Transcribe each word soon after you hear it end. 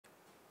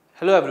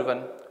Hello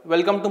everyone,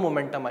 welcome to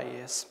Momentum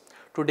IAS.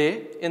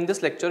 Today in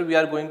this lecture we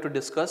are going to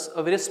discuss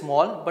a very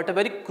small but a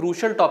very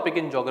crucial topic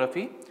in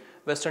geography,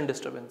 Western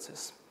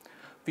disturbances.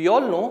 We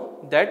all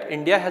know that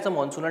India has a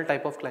monsoonal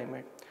type of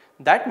climate.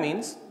 That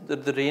means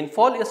that the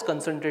rainfall is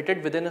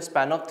concentrated within a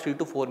span of 3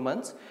 to 4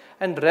 months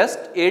and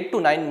rest 8 to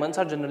 9 months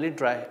are generally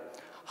dry.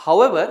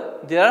 However,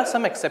 there are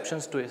some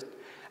exceptions to it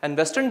and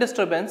Western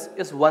disturbance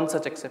is one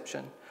such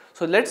exception.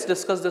 So let's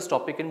discuss this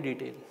topic in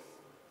detail.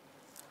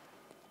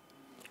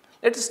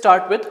 Let's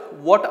start with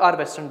what are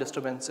Western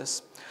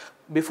disturbances.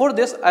 Before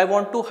this, I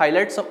want to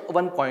highlight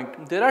one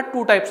point. There are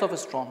two types of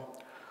storm.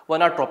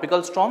 One are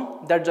tropical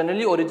storm that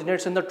generally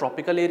originates in the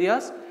tropical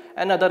areas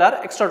and other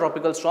are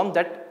extratropical storm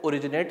that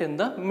originate in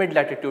the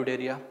mid-latitude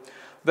area.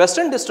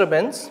 Western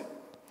disturbances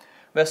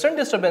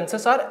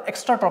are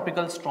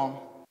extratropical storm.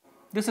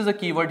 This is a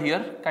keyword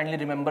here, kindly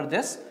remember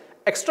this.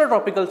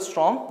 Extratropical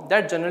storm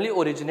that generally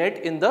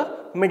originate in the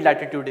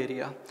mid-latitude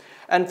area.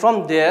 And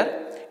from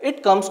there,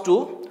 it comes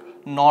to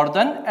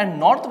northern and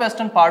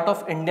northwestern part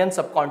of Indian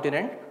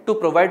subcontinent to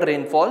provide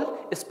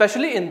rainfall,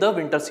 especially in the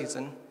winter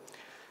season.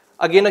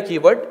 Again a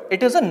keyword,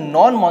 it is a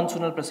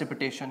non-monsoonal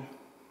precipitation.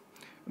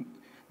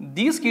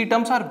 These key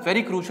terms are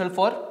very crucial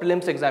for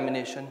prelims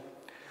examination.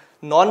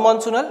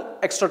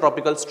 Non-monsoonal,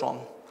 extratropical storm.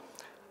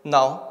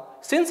 Now,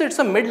 since it's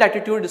a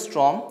mid-latitude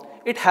storm,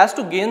 it has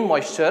to gain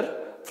moisture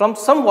from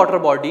some water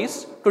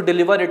bodies to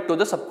deliver it to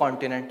the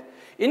subcontinent.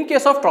 In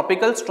case of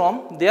tropical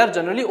storm, they are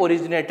generally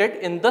originated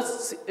in the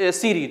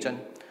sea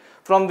region,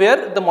 from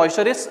where the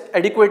moisture is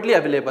adequately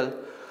available.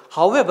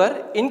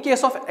 However, in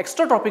case of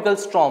extratropical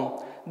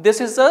storm,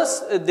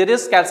 there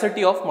is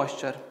scarcity of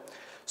moisture.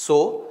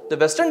 So, the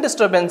Western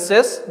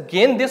disturbances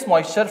gain this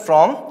moisture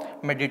from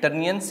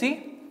Mediterranean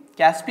Sea,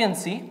 Caspian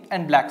Sea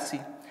and Black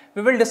Sea.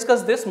 We will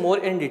discuss this more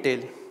in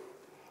detail.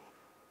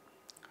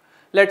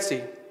 Let's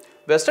see.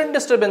 Western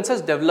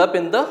disturbances develop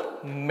in the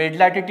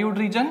mid-latitude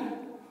region.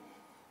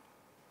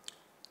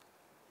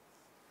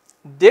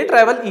 They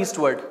travel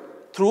eastward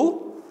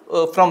through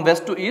from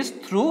west to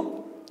east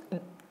through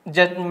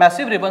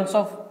massive ribbons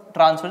of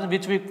transverse,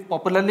 which we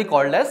popularly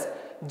called as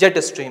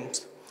jet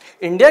streams.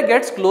 India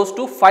gets close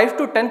to 5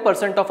 to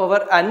 10% of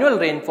our annual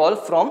rainfall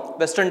from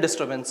Western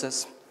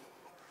disturbances.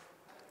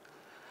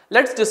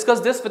 Let's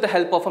discuss this with the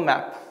help of a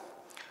map.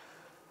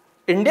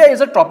 India is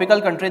a tropical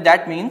country.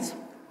 That means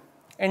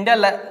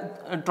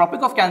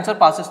Tropic of Cancer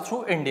passes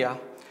through India,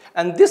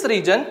 and this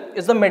region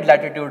is the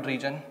mid-latitude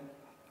region.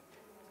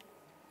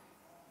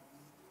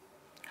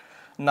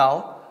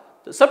 Now,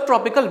 the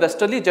subtropical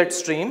westerly jet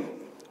stream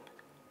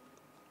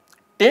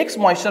takes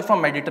moisture from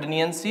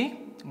Mediterranean Sea,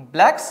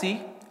 Black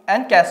Sea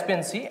and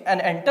Caspian Sea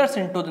and enters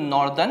into the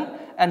northern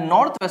and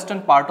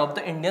northwestern part of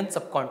the Indian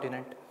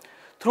subcontinent.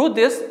 Through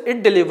this,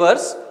 it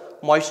delivers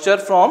moisture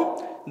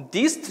from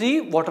these three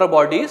water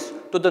bodies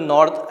to the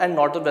north and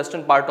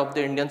northwestern part of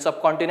the Indian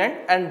subcontinent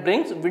and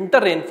brings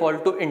winter rainfall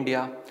to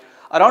India.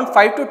 Around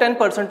 5 to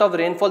 10% of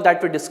rainfall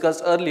that we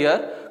discussed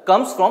earlier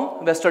comes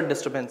from Western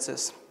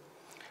disturbances.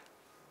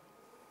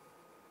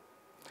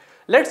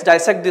 Let's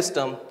dissect this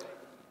term.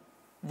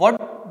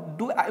 What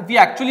do we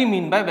actually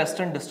mean by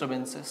Western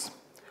disturbances?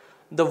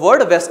 The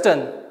word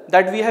Western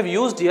that we have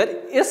used here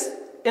is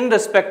in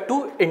respect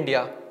to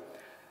India.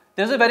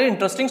 There is a very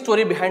interesting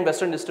story behind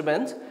Western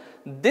disturbance.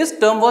 This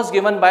term was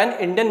given by an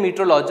Indian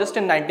meteorologist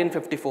in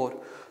 1954.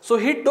 So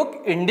he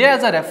took India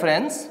as a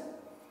reference,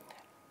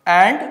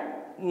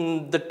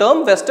 and the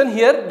term Western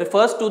here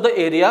refers to the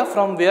area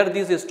from where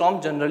these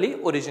storms generally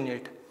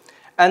originate.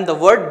 And the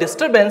word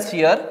disturbance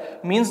here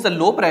means the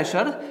low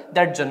pressure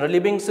that generally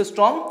brings a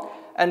storm,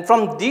 and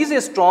from these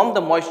storms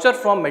the moisture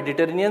from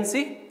Mediterranean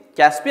Sea,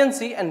 Caspian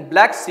Sea and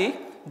Black Sea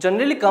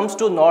generally comes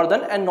to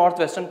northern and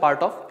northwestern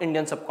part of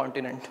Indian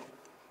subcontinent.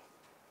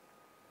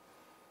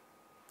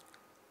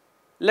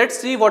 Let's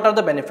see what are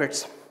the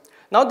benefits.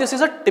 Now this is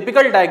a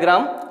typical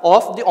diagram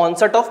of the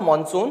onset of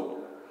monsoon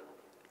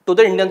to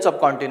the Indian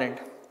subcontinent.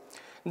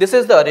 This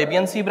is the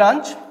Arabian Sea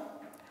branch.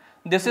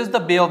 This is the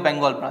Bay of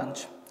Bengal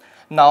branch.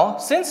 Now,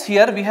 since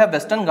here we have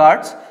Western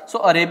Ghats,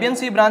 so Arabian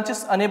Sea branch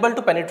is unable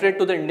to penetrate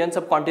to the Indian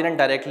subcontinent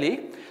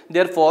directly.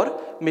 Therefore,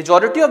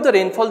 majority of the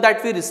rainfall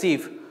that we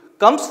receive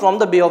comes from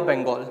the Bay of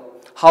Bengal.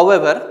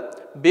 However,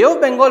 Bay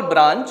of Bengal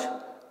branch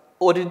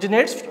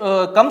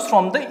comes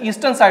from the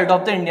eastern side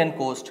of the Indian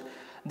coast.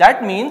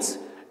 That means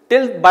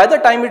by the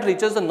time it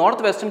reaches the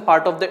northwestern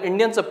part of the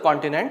Indian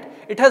subcontinent,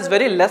 it has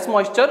very less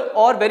moisture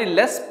or very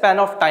less span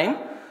of time.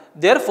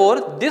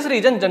 Therefore, this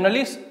region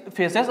generally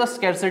faces a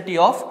scarcity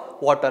of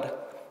water.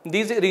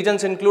 These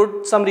regions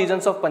include some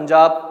regions of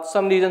Punjab,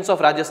 some regions of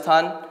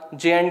Rajasthan,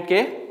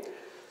 J&K.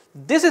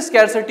 This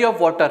scarcity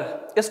of water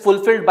is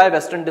fulfilled by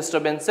Western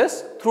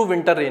disturbances through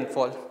winter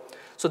rainfall.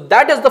 So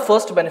that is the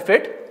first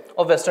benefit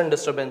of Western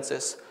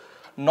disturbances.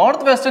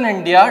 Northwestern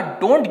India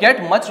don't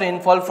get much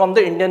rainfall from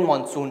the Indian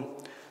monsoon.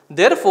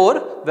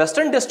 Therefore,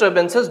 Western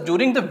disturbances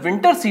during the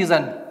winter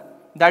season,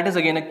 that is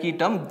again a key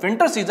term,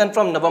 winter season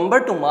from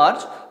November to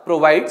March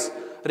provides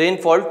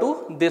rainfall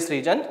to this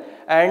region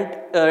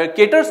and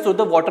caters to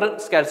the water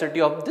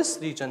scarcity of this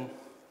region.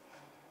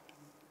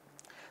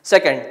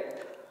 Second,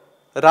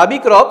 Rabi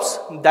crops,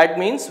 that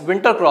means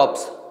winter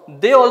crops,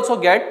 they also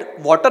get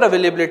water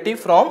availability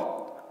from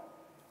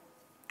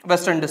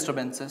Western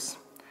disturbances.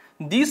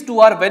 These two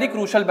are very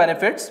crucial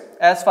benefits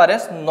as far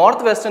as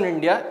northwestern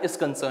India is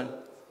concerned.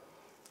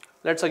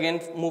 Let's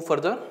again move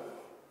further.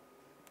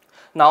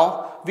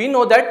 Now, we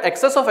know that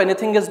excess of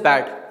anything is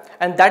bad,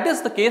 and that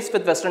is the case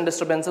with Western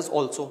disturbances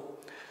also.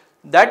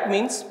 That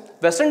means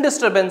Western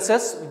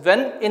disturbances,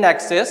 when in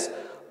excess,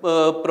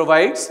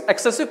 provides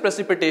excessive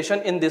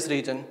precipitation in this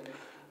region.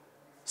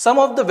 Some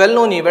of the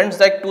well-known events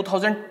like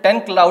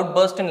 2010 cloud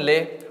burst in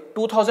Leh,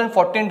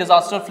 2014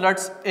 disaster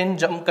floods in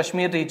Jammu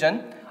Kashmir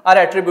region are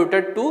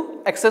attributed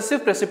to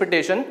excessive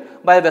precipitation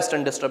by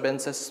Western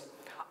disturbances.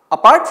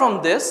 Apart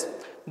from this,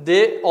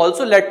 they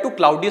also led to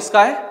cloudy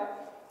sky,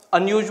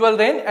 unusual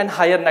rain and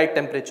higher night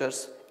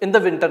temperatures in the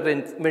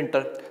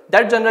winter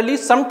that generally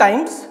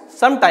sometimes,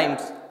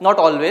 not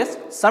always,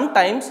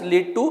 sometimes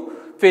lead to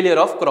failure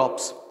of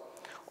crops.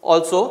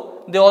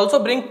 Also, they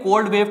also bring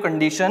cold wave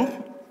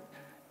condition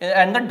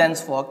and the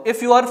dense fog.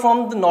 If you are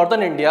from the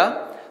northern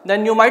India,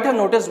 then you might have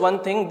noticed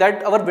one thing,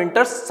 that our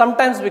winters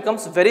sometimes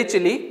becomes very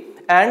chilly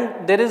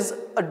and there is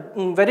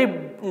a very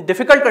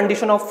difficult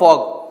condition of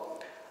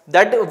fog.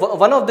 That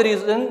one of the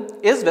reason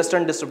is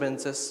Western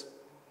disturbances.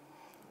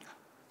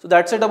 So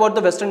that's it about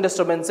the Western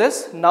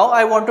disturbances. Now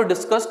I want to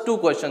discuss two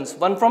questions,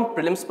 one from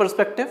prelims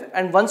perspective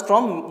and one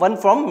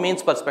from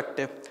mains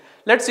perspective.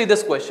 Let's see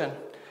this question.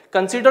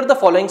 Consider the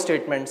following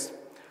statements.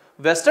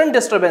 Western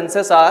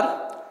disturbances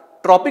are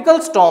tropical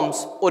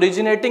storms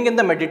originating in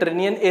the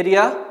Mediterranean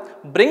area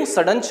bring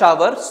sudden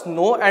showers,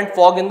 snow and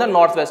fog in the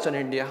northwestern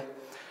India.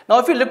 Now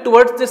if you look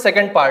towards the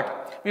second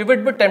part, we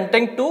would be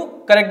tempting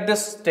to correct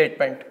this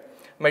statement.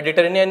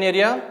 Mediterranean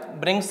area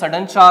brings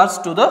sudden showers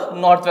to the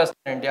northwestern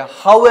India.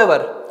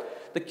 However,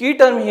 the key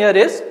term here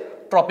is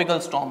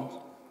tropical storms.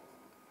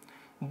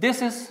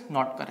 This is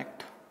not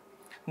correct.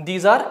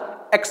 These are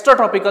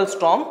extratropical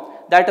storms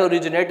that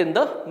originate in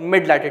the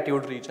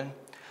mid-latitude region.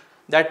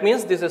 That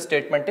means this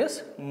statement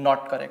is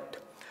not correct.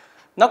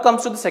 Now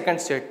comes to the second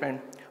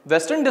statement.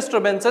 Western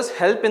disturbances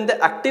help in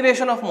the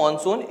activation of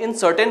monsoon in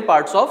certain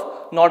parts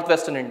of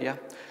northwestern India.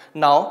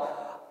 Now,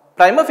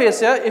 prima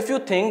facie, if you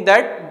think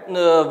that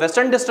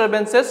Western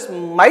disturbances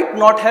might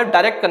not have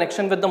direct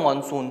connection with the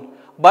monsoon,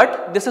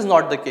 but this is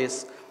not the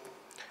case.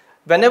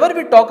 Whenever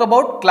we talk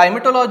about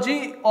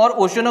climatology or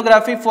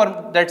oceanography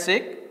for that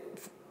sake,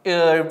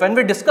 when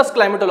we discuss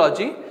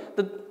climatology,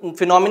 the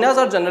phenomena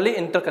are generally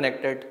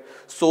interconnected.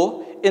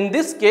 So, in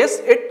this case,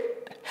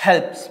 it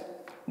helps.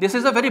 This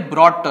is a very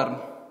broad term.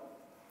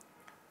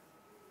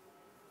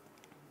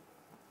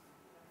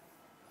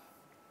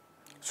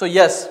 So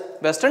yes,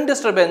 Western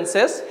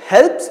disturbances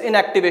helps in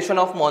activation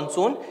of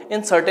monsoon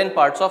in certain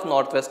parts of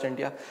northwest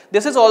India.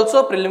 This is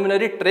also a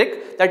preliminary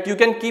trick that you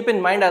can keep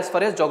in mind as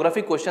far as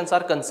geography questions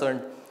are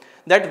concerned.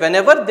 That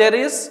whenever there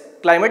is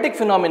climatic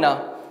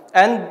phenomena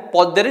and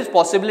there is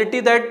possibility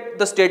that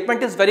the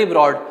statement is very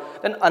broad,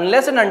 then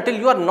unless and until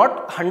you are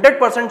not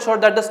 100% sure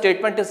that the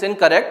statement is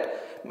incorrect,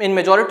 in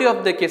majority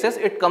of the cases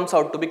it comes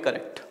out to be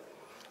correct.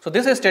 So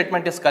this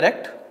statement is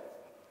correct.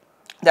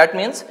 That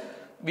means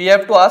we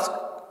have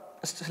to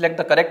select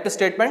the correct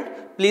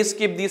statement. Please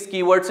keep these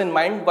keywords in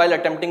mind while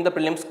attempting the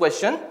prelims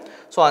question.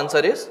 So answer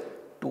is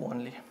 2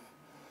 only.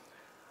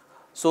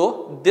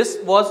 So this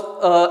was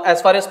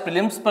as far as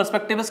prelims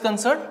perspective is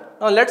concerned.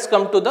 Now let's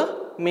come to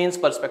the mains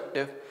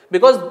perspective,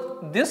 because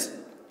this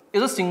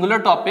is a singular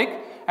topic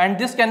and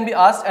this can be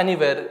asked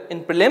anywhere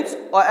in prelims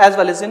or as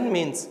well as in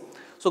mains.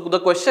 So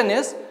the question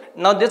is,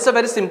 now this is a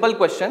very simple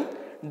question.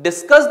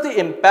 Discuss the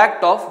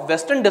impact of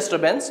Western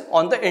disturbance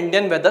on the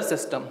Indian weather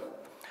system.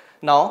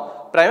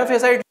 Now, prima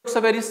facie it looks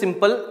a very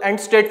simple and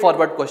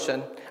straightforward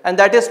question, and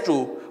that is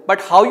true. But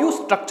how you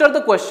structure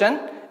the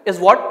question is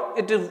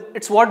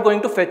it's what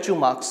going to fetch you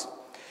marks.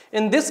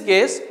 In this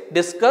case,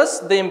 discuss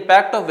the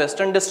impact of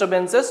Western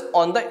disturbances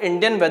on the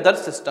Indian weather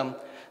system.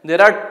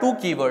 There are two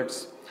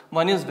keywords.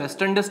 One is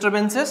Western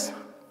disturbances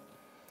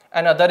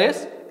and other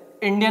is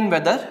Indian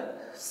weather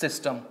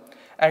system.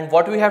 And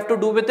what we have to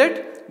do with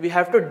it? We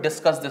have to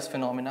discuss this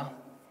phenomena.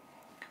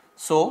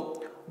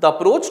 So, the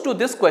approach to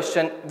this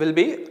question will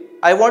be,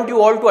 I want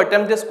you all to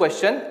attempt this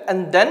question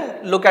and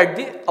then look at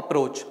the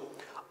approach.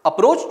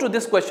 Approach to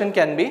this question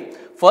can be,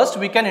 first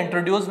we can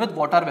introduce with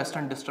what are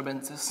Western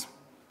disturbances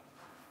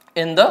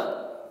in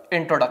the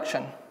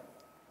introduction.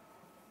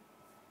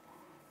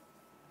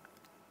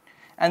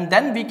 And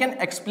then we can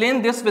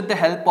explain this with the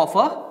help of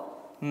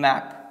a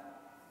map.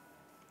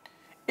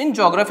 In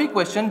geography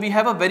question, we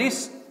have a very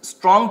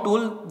strong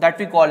tool that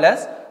we call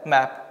as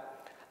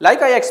map.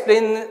 Like I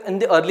explained in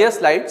the earlier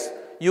slides,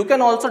 you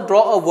can also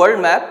draw a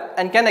world map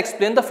and can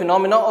explain the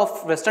phenomena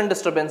of Western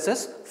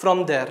disturbances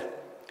from there.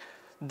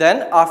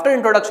 Then after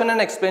introduction and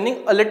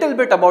explaining a little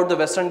bit about the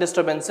Western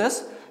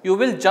disturbances, you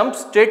will jump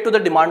straight to the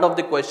demand of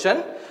the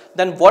question.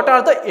 Then what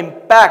are the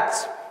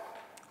impacts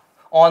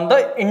on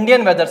the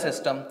Indian weather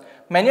system?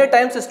 Many a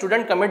times a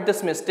student commit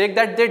this mistake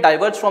that they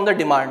diverge from the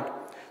demand.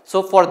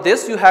 So for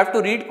this you have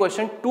to read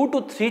question 2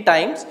 to 3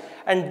 times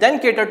and then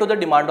cater to the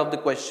demand of the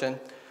question.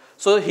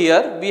 So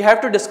here we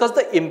have to discuss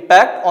the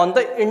impact on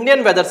the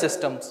Indian weather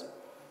systems.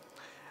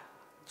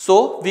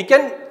 So we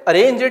can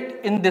arrange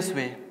it in this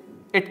way.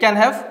 It can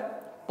have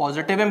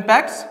positive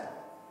impacts,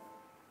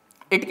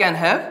 it can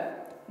have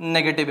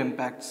negative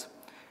impacts.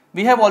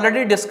 We have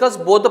already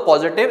discussed both the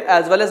positive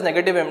as well as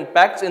negative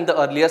impacts in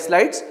the earlier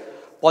slides.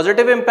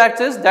 Positive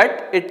impacts is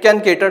that it can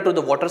cater to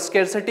the water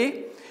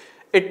scarcity,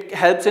 it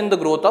helps in the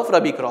growth of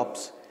rabi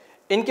crops.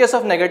 In case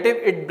of negative,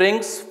 it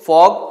brings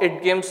fog,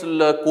 it gives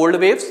cold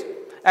waves,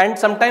 and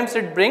sometimes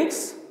it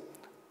brings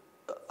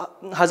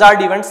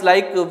hazard events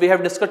like we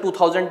have discussed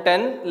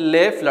 2010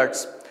 Leh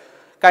floods.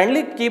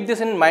 Kindly keep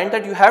this in mind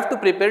that you have to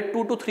prepare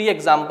 2 to 3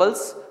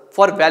 examples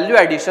for value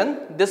addition.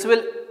 This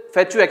will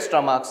fetch you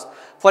extra marks.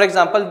 For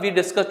example, we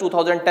discussed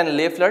 2010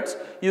 Leh floods.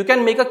 You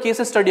can make a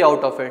case study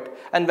out of it.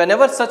 And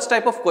whenever such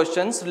type of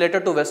questions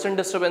related to Western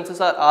disturbances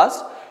are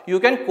asked, you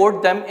can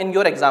quote them in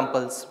your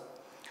examples.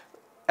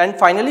 And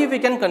finally, we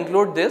can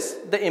conclude this,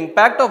 the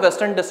impact of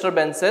Western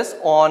disturbances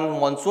on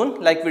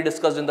monsoon, like we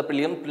discussed in the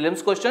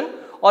prelims question,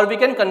 or we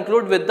can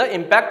conclude with the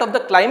impact of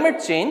the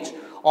climate change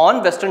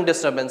on Western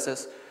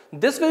disturbances.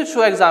 This will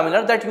show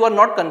examiner that you are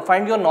not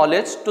confined your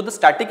knowledge to the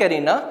static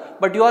arena,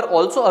 but you are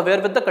also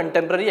aware with the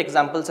contemporary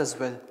examples as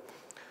well.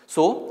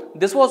 So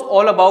this was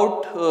all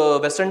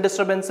about Western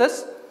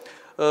disturbances.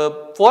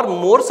 For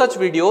more such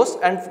videos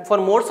and for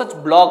more such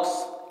blogs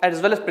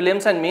as well as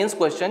prelims and mains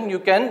question, you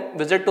can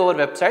visit to our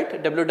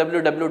website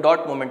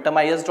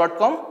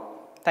www.momentumis.com.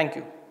 Thank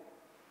you.